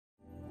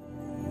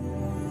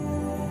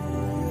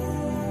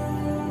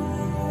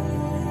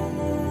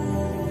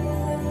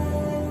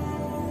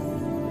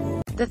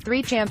The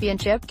three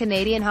championship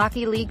Canadian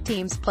Hockey League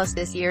teams plus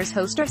this year's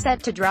host are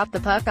set to drop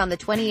the puck on the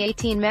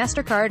 2018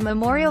 Mastercard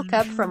Memorial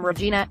Cup from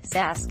Regina,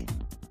 Sask.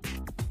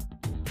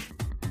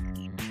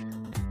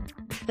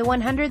 The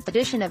 100th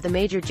edition of the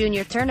major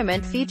junior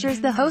tournament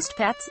features the host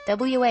Pats,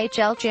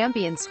 WHL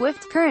champion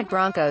Swift Current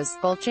Broncos,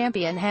 bowl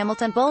champion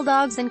Hamilton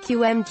Bulldogs and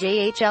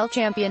QMJHL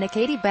champion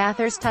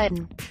Acadie-Bathurst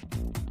Titan.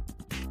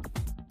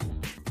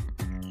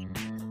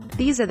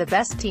 These are the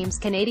best teams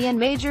Canadian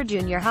major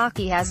junior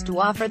hockey has to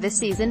offer this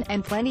season,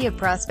 and plenty of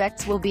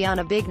prospects will be on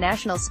a big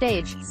national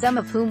stage, some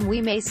of whom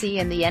we may see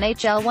in the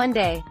NHL one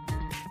day.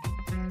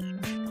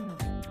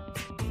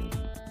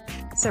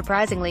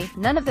 Surprisingly,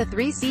 none of the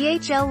three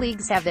CHL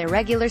leagues have their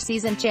regular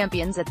season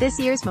champions at this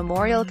year's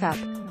Memorial Cup.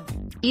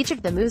 Each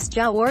of the Moose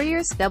Jaw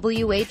Warriors,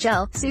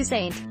 WHL, Sault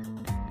Ste.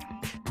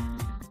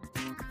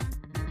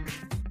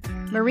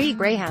 Marie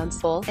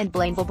Greyhounds, Bull, and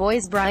Blainville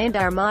Boys Bryant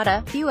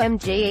Armada,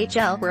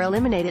 QMJHL, were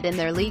eliminated in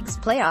their league's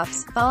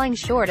playoffs, falling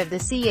short of the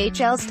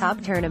CHL's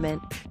top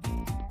tournament.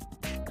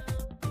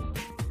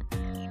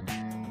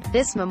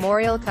 This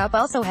Memorial Cup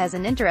also has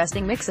an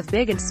interesting mix of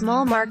big and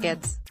small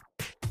markets.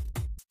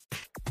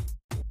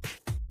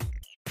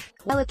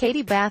 While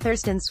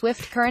Acadie-Bathurst and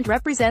Swift Current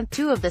represent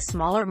two of the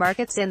smaller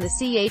markets in the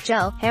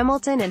CHL,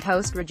 Hamilton and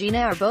host Regina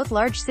are both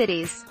large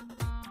cities.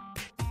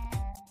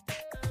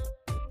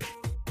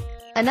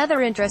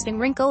 Another interesting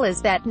wrinkle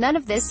is that none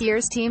of this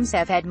year's teams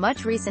have had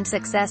much recent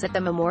success at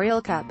the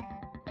Memorial Cup.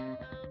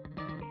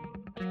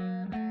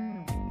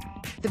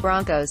 The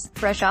Broncos,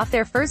 fresh off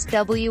their first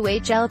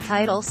WHL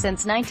title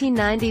since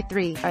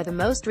 1993, are the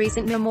most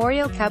recent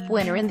Memorial Cup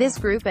winner in this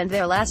group, and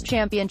their last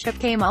championship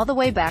came all the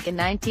way back in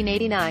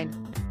 1989.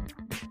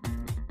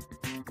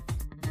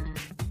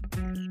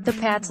 The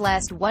Pats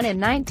last won in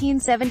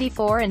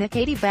 1974, and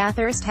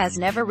Acadie-Bathurst has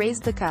never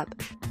raised the cup.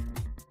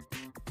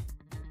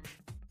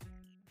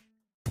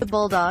 The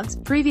Bulldogs,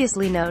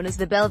 previously known as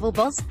the Belleville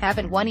Bulls,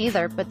 haven't won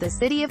either, but the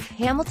city of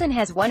Hamilton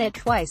has won it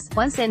twice,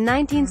 once in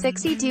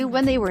 1962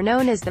 when they were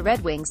known as the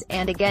Red Wings,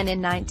 and again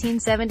in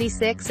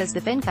 1976 as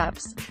the Finn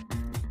Cups.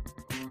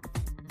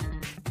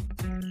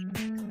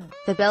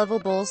 The Belleville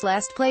Bulls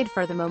last played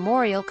for the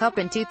Memorial Cup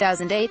in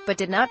 2008 but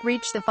did not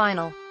reach the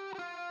final.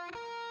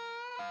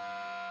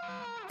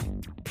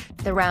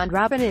 The round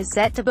robin is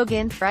set to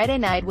begin Friday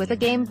night with a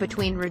game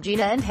between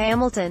Regina and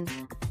Hamilton.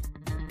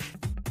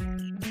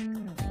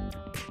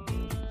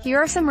 Here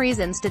are some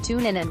reasons to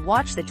tune in and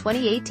watch the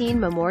 2018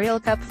 Memorial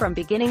Cup from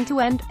beginning to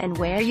end, and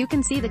where you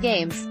can see the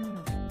games.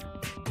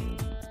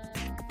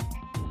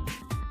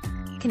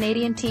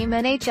 Canadian team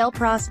NHL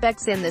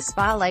prospects in the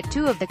spotlight.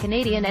 Two of the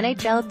Canadian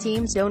NHL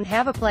teams don't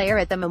have a player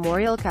at the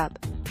Memorial Cup.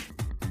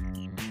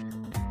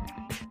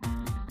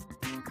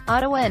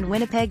 Ottawa and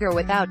Winnipeg are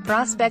without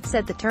prospects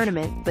at the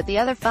tournament, but the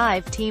other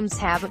five teams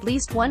have at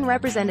least one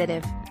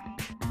representative.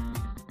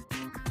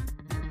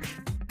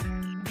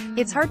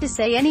 It's hard to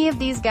say any of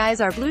these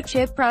guys are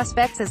blue-chip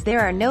prospects, as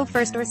there are no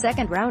first or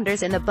second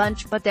rounders in the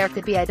bunch, but there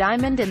could be a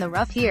diamond in the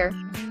rough here.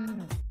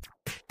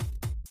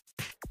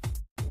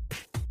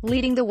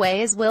 Leading the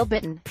way is Will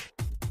Bitton.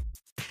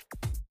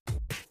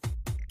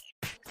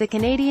 The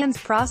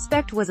Canadiens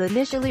prospect was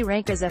initially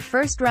ranked as a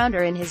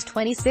first-rounder in his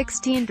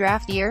 2016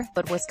 draft year,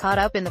 but was caught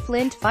up in the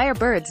Flint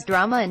Firebirds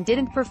drama and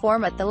didn't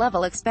perform at the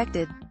level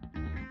expected.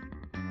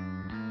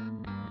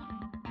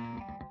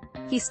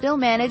 He still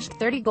managed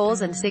 30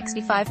 goals and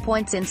 65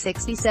 points in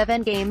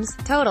 67 games,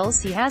 totals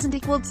he hasn't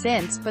equaled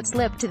since, but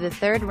slipped to the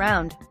third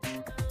round.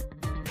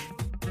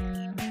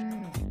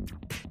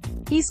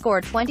 He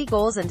scored 20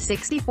 goals and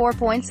 64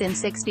 points in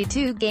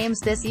 62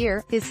 games this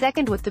year, his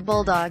second with the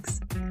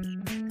Bulldogs.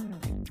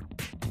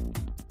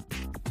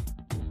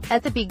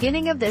 At the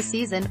beginning of this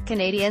season,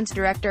 Canadiens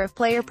Director of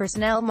Player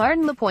Personnel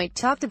Martin Lapointe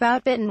talked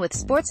about Bitton with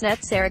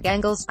Sportsnet's Sarah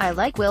Gangles. "I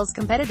like Will's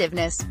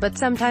competitiveness, but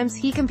sometimes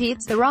he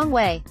competes the wrong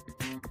way.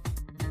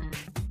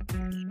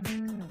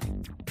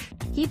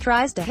 He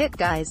tries to hit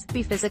guys,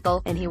 be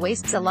physical, and he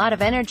wastes a lot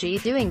of energy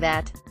doing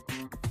that.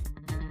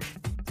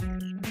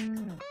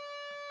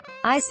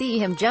 I see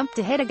him jump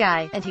to hit a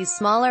guy, and he's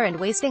smaller and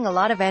wasting a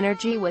lot of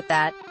energy with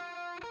that.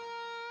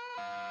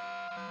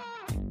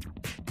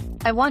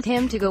 I want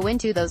him to go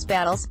into those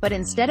battles, but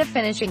instead of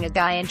finishing a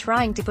guy and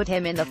trying to put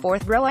him in the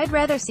fourth row, I'd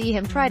rather see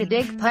him try to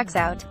dig pucks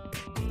out.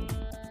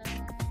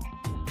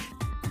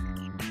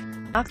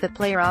 Knock the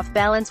player off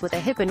balance with a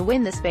hip and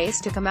win the space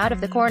to come out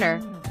of the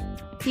corner.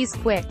 He's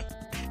quick.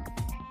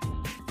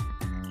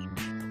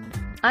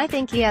 I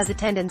think he has a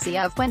tendency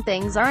of, when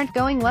things aren't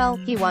going well,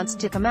 he wants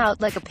to come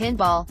out like a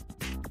pinball.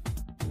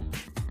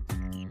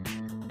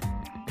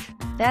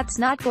 That's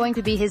not going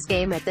to be his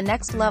game at the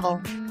next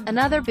level."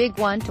 Another big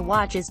one to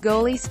watch is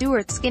goalie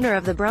Stuart Skinner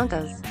of the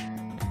Broncos.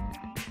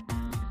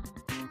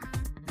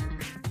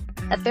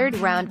 A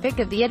third-round pick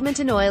of the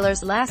Edmonton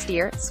Oilers last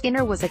year,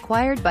 Skinner was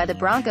acquired by the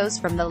Broncos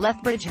from the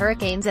Lethbridge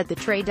Hurricanes at the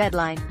trade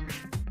deadline.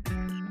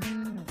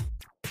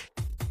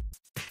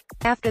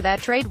 After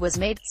that trade was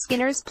made,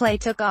 Skinner's play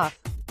took off.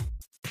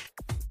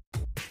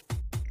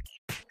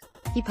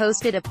 He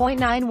posted a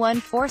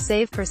 .914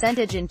 save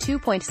percentage and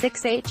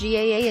 2.68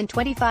 GAA in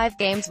 25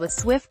 games with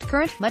Swift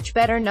Current, much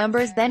better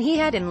numbers than he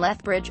had in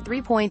Lethbridge,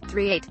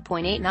 3.38,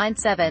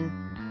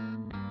 .897.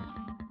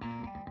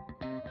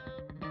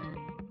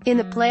 In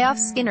the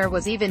playoffs Skinner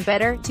was even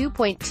better,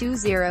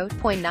 2.20,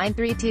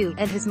 .932,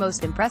 and his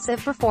most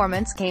impressive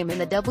performance came in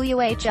the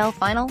WHL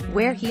final,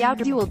 where he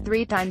out-dueled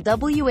three-time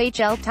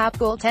WHL top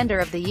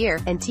goaltender of the year,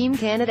 and Team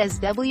Canada's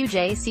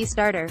WJC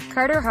starter,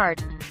 Carter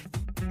Hart.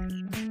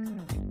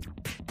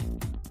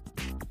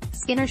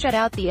 Skinner shut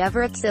out the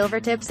Everett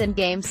Silvertips in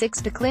Game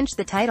 6 to clinch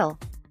the title.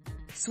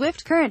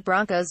 Swift Current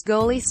Broncos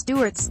goalie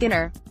Stuart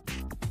Skinner.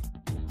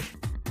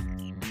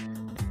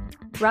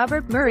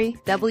 Robert Murray,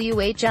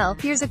 WHL.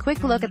 Here's a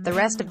quick look at the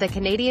rest of the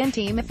Canadian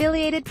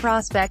team-affiliated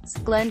prospects.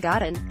 Glenn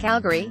Godden,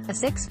 Calgary, a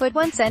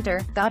 6'1"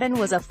 center. Godden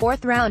was a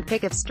fourth-round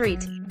pick of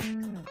St.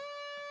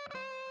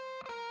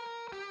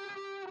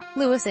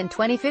 Louis in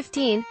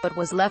 2015, but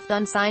was left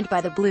unsigned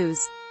by the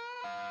Blues.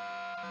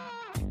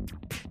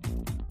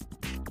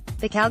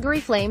 The Calgary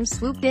Flames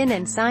swooped in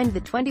and signed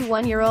the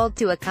 21-year-old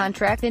to a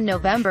contract in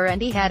November,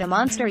 and he had a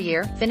monster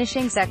year,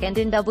 finishing second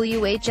in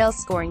WHL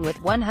scoring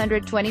with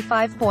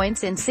 125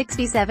 points in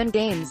 67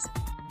 games.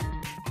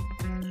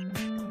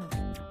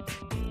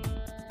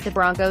 The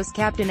Broncos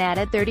captain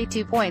added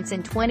 32 points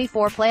in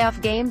 24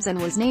 playoff games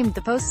and was named the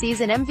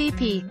postseason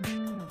MVP.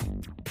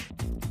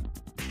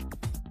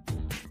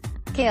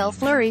 Cale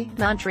Fleury,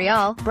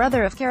 Montreal,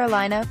 brother of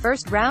Carolina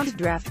first-round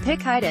draft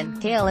pick Hayden.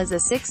 Cale is a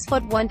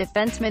 6'1"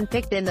 defenseman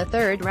picked in the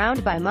third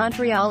round by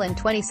Montreal in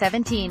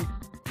 2017.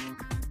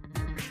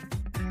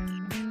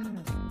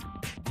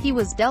 He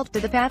was dealt to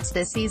the Pats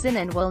this season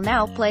and will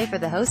now play for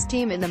the host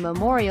team in the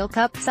Memorial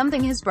Cup,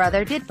 something his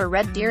brother did for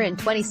Red Deer in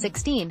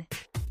 2016.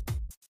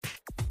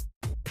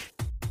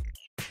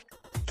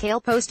 Cale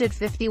posted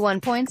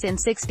 51 points in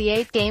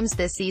 68 games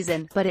this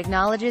season, but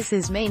acknowledges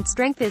his main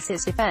strength is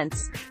his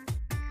defense.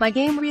 My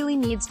game really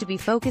needs to be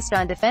focused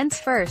on defense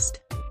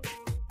first.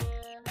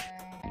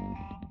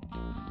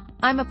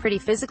 I'm a pretty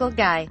physical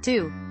guy,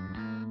 too.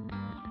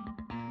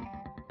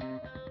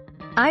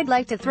 I'd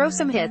like to throw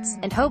some hits,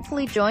 and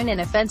hopefully join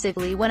in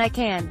offensively when I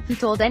can, he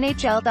told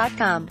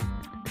NHL.com.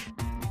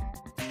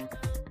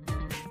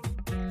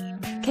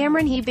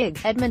 Cameron Hebig,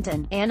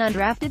 Edmonton, an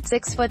undrafted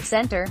 6'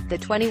 center, the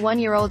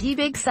 21-year-old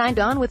Hebig signed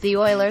on with the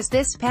Oilers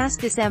this past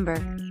December.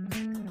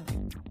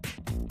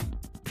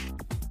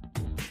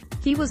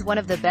 He was one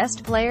of the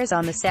best players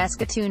on the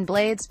Saskatoon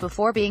Blades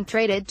before being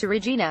traded to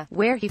Regina,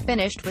 where he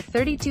finished with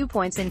 32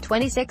 points in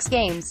 26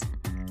 games.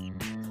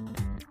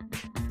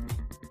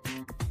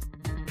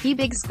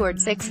 Hebig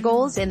scored 6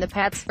 goals in the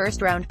Pats'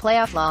 first-round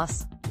playoff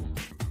loss.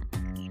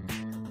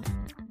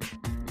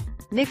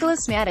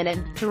 Nicholas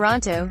Madinen,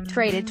 Toronto,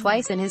 traded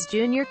twice in his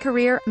junior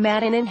career.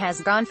 Madinen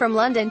has gone from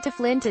London to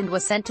Flint and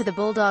was sent to the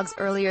Bulldogs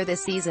earlier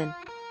this season.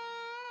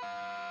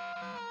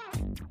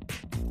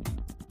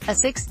 A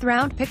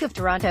sixth-round pick of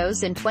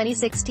Toronto's in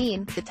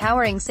 2016, the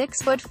towering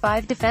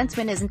 6'5"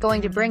 defenseman isn't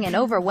going to bring an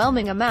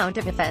overwhelming amount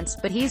of offense,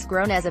 but he's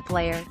grown as a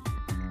player.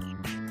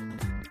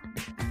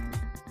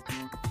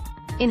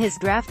 In his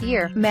draft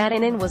year,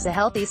 Madinen was a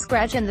healthy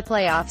scratch in the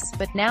playoffs,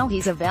 but now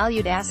he's a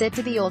valued asset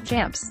to the old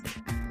champs.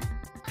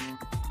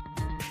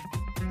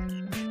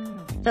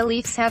 The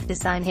Leafs have to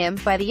sign him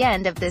by the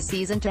end of this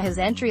season to his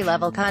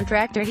entry-level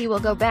contract, or he will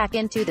go back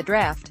into the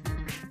draft.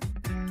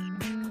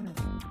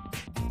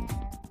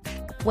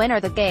 When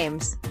are the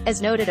games?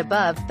 As noted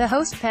above, the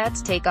host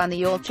Pats take on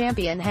the old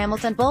champion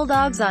Hamilton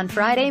Bulldogs on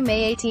Friday,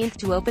 May 18th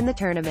to open the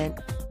tournament.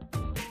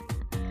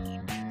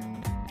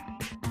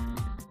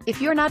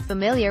 If you're not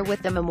familiar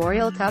with the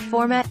Memorial Cup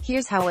format,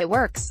 here's how it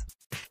works.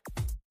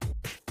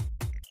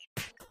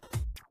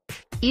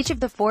 Each of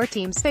the 4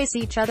 teams face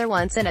each other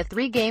once in a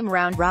 3-game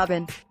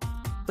round-robin.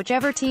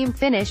 Whichever team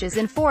finishes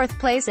in 4th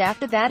place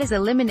after that is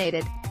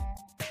eliminated.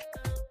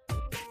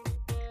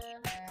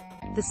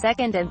 The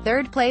second and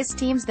third place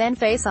teams then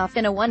face off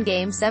in a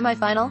 1-game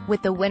semifinal,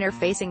 with the winner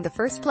facing the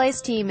first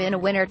place team in a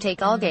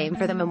winner-take-all game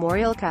for the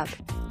Memorial Cup.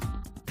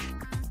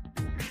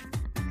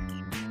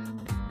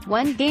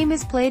 1 game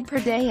is played per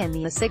day and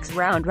the 6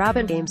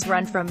 round-robin games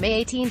run from May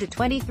 18 to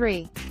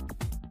 23.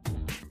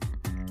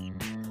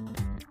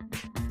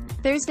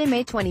 Thursday,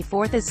 May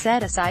 24th is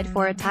set aside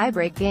for a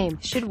tie-break game,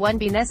 should one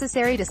be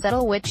necessary to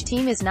settle which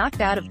team is knocked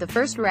out of the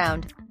first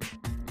round.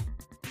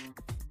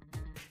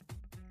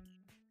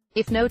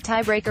 If no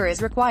tiebreaker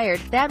is required,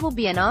 that will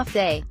be an off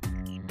day.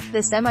 The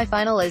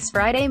semifinal is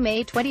Friday,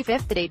 May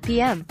 25th at 8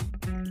 p.m.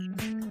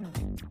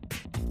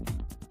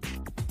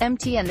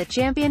 MT and the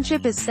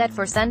championship is set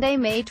for Sunday,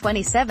 May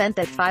 27th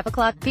at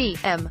 5:00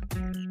 p.m.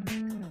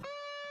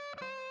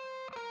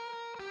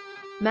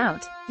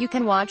 Mount. You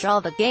can watch all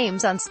the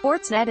games on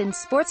Sportsnet and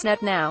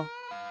Sportsnet Now.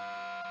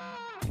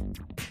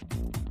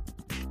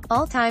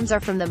 All times are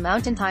from the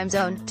Mountain Time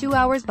Zone, 2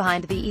 hours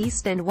behind the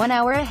East and 1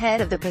 hour ahead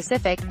of the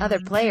Pacific. Other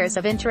players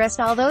of interest.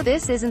 Although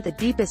this isn't the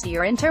deepest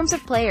year in terms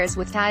of players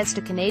with ties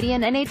to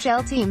Canadian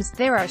NHL teams,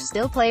 there are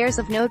still players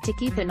of note to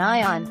keep an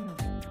eye on.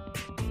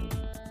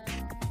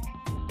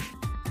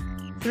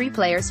 3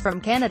 players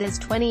from Canada's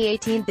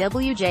 2018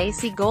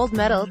 WJC gold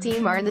medal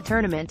team are in the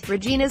tournament: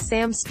 Regina's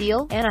Sam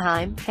Steele,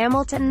 Anaheim;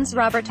 Hamilton's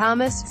Robert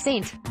Thomas,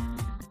 St.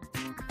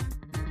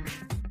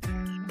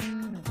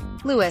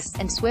 Louis;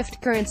 and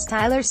Swift Current's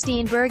Tyler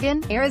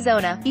Steenbergen,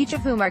 Arizona, each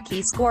of whom are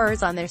key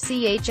scorers on their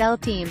CHL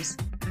teams.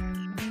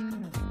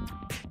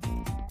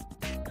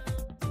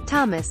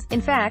 Thomas,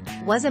 in fact,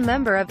 was a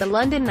member of the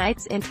London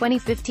Knights in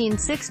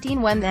 2015-16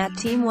 when that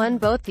team won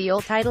both the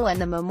Old Title and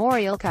the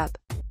Memorial Cup.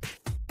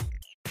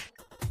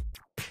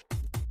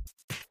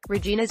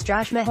 Regina's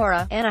Josh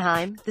Mahora,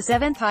 Anaheim, the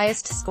 7th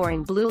highest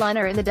scoring blue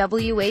liner in the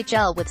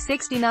WHL with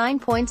 69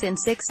 points in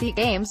 60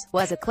 games,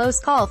 was a close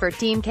call for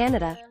Team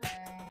Canada.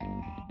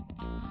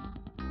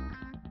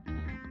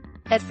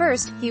 At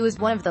first, he was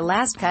one of the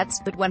last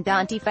cuts, but when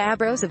Dante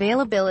Fabro's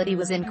availability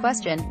was in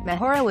question,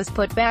 Mahora was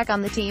put back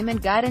on the team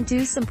and got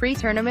into some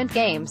pre-tournament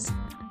games.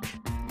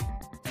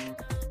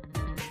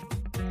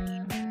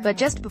 But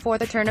just before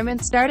the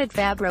tournament started,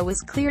 Fabro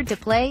was cleared to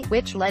play,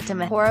 which led to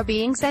Mahora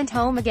being sent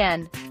home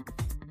again.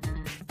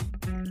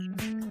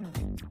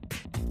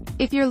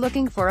 If you're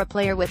looking for a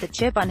player with a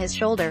chip on his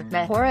shoulder,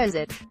 Mahora is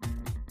it.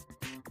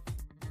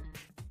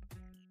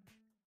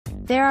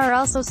 There are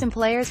also some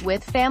players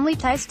with family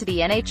ties to the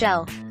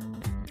NHL.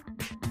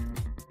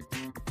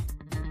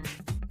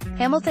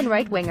 Hamilton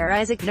right-winger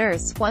Isaac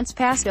Nurse, once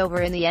passed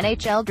over in the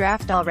NHL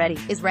draft already,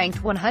 is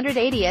ranked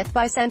 180th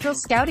by Central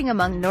Scouting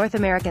among North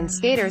American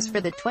skaters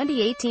for the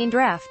 2018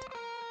 draft.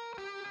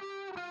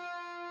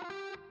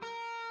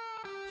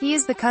 He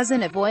is the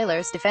cousin of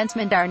Oilers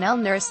defenseman Darnell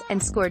Nurse,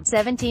 and scored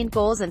 17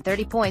 goals and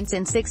 30 points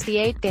in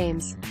 68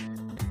 games.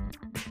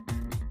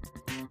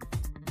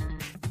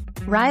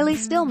 Riley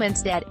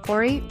Stillman's dad,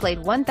 Corey, played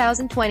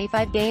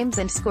 1,025 games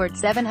and scored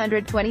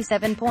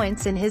 727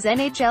 points in his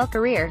NHL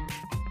career.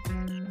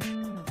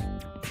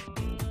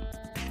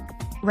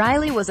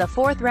 Riley was a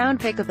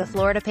 4th-round pick of the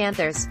Florida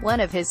Panthers, one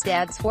of his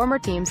dad's former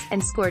teams,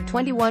 and scored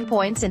 21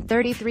 points in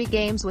 33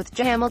 games with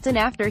Hamilton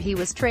after he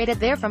was traded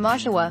there from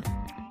Oshawa.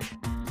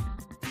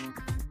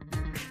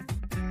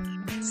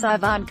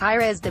 Savan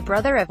Kyra is the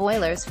brother of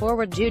Oilers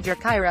forward Judra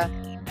Kyra.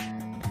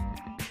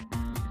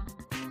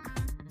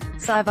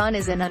 Savan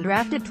is an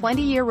undrafted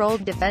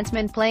 20-year-old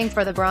defenseman playing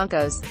for the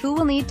Broncos, who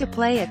will need to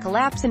play a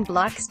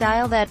collapse-and-block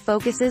style that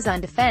focuses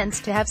on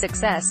defense to have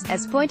success,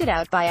 as pointed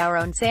out by our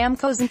own Sam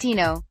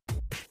Cosentino.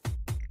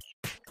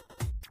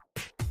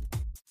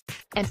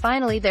 And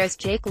finally there's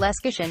Jake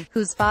Leskishin,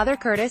 whose father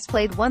Curtis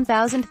played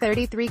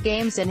 1,033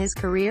 games in his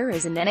career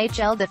as an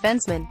NHL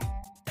defenseman.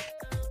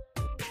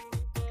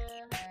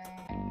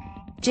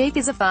 Jake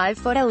is a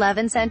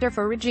 5'11" center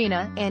for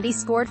Regina, and he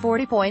scored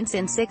 40 points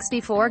in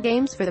 64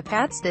 games for the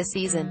Pats this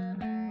season.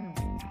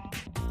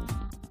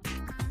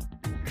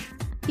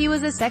 He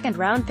was a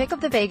 2nd-round pick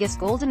of the Vegas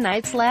Golden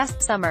Knights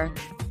last summer.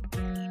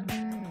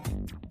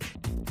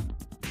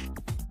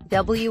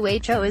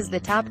 WHO is the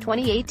top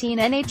 2018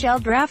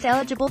 NHL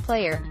draft-eligible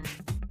player.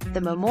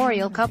 The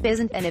Memorial Cup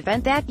isn't an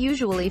event that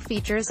usually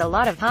features a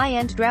lot of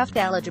high-end draft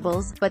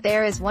eligibles, but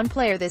there is one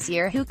player this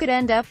year who could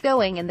end up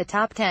going in the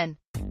top 10.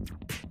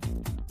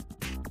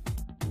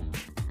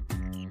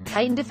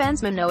 Titan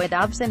defenseman Noah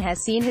Dobson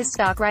has seen his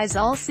stock rise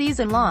all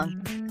season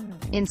long.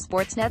 In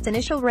Sportsnet's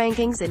initial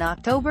rankings in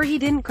October, he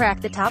didn't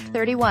crack the top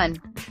 31.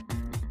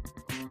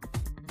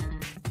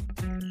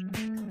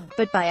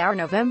 But by our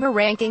November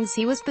rankings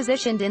he was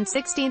positioned in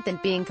 16th and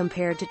being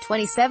compared to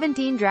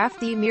 2017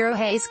 draftee Miro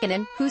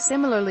Heiskanen, who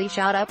similarly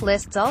shot up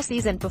lists all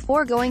season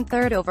before going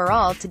 3rd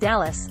overall to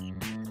Dallas.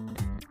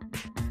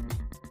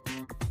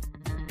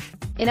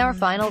 In our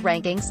final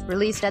rankings,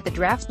 released at the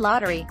draft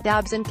lottery,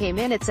 Dobson came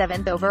in at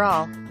 7th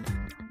overall.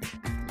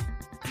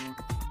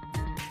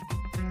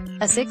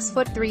 A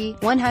 6'3",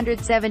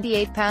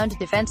 178-pound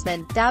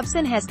defenseman,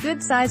 Dobson has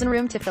good size and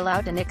room to fill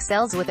out and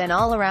excels with an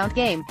all-around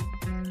game.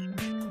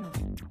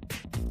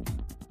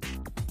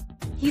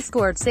 He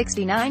scored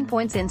 69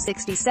 points in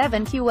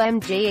 67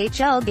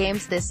 QMJHL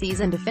games this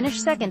season to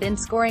finish 2nd in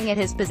scoring at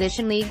his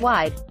position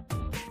league-wide.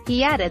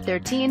 He added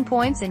 13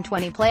 points in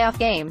 20 playoff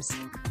games.